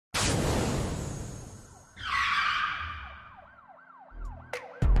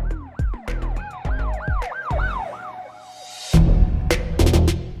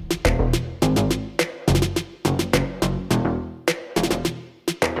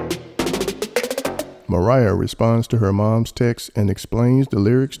Mariah responds to her mom's text and explains the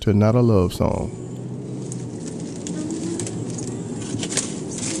lyrics to Not a Love Song.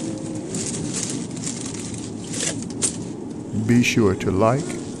 Be sure to like,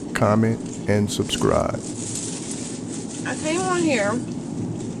 comment, and subscribe. I came on here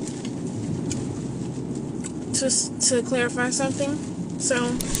to clarify something.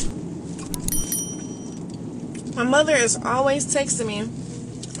 So, my mother is always texting me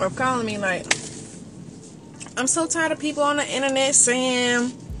or calling me like, I'm so tired of people on the internet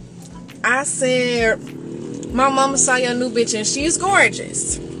saying, I said, my mama saw your new bitch and she's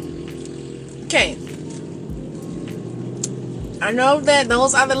gorgeous. Okay. I know that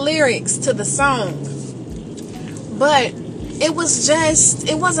those are the lyrics to the song. But it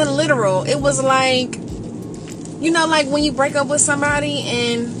wasn't literal. It was like, like when you break up with somebody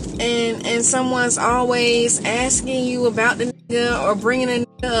and someone's always asking you about the nigga or bringing a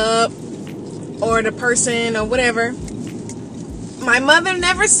nigga up or the person or whatever. My mother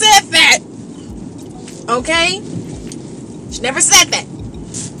never said that. Okay? She never said that.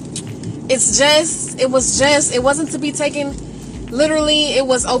 It wasn't to be taken literally. It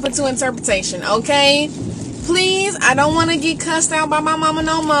was open to interpretation. Okay? Please, I don't want to get cussed out by my mama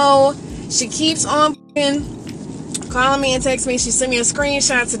no more. She keeps on calling me and texting me. She sent me a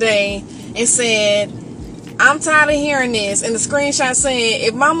screenshot today and said, I'm tired of hearing this. And the screenshot said,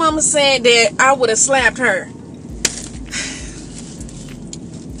 if my mama said that, I would have slapped her.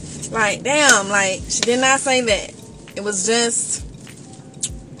 Like, damn, like, she did not say that. It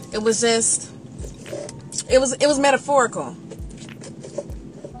was metaphorical.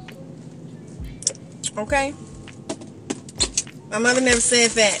 Okay? My mother never said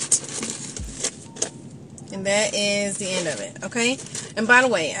that. And that is the end of it. Okay? And by the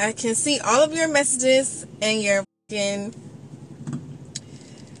way, I can see all of your messages and your fucking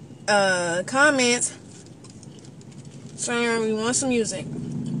comments saying you want some music.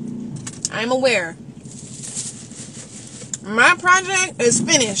 I'm aware. My project is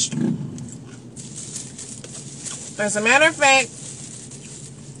finished. As a matter of fact,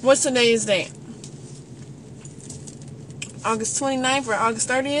 what's today's date? August 29th or August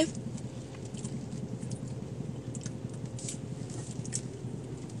 30th?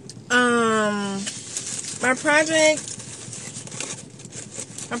 My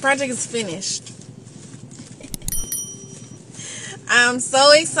project is finished. I'm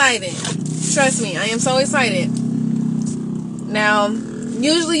so excited. Trust me, I am so excited. Now,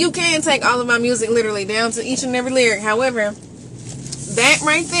 usually you can take all of my music literally down to each and every lyric. However, that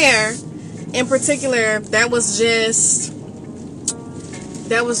right there in particular, that was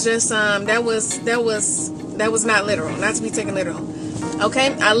not literal, not to be taken literal.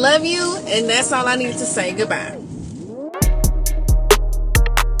 Okay, I love you, and that's all I need to say. Goodbye.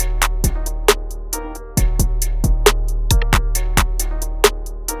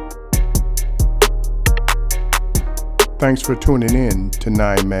 Thanks for tuning in to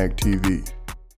 9 Mag TV.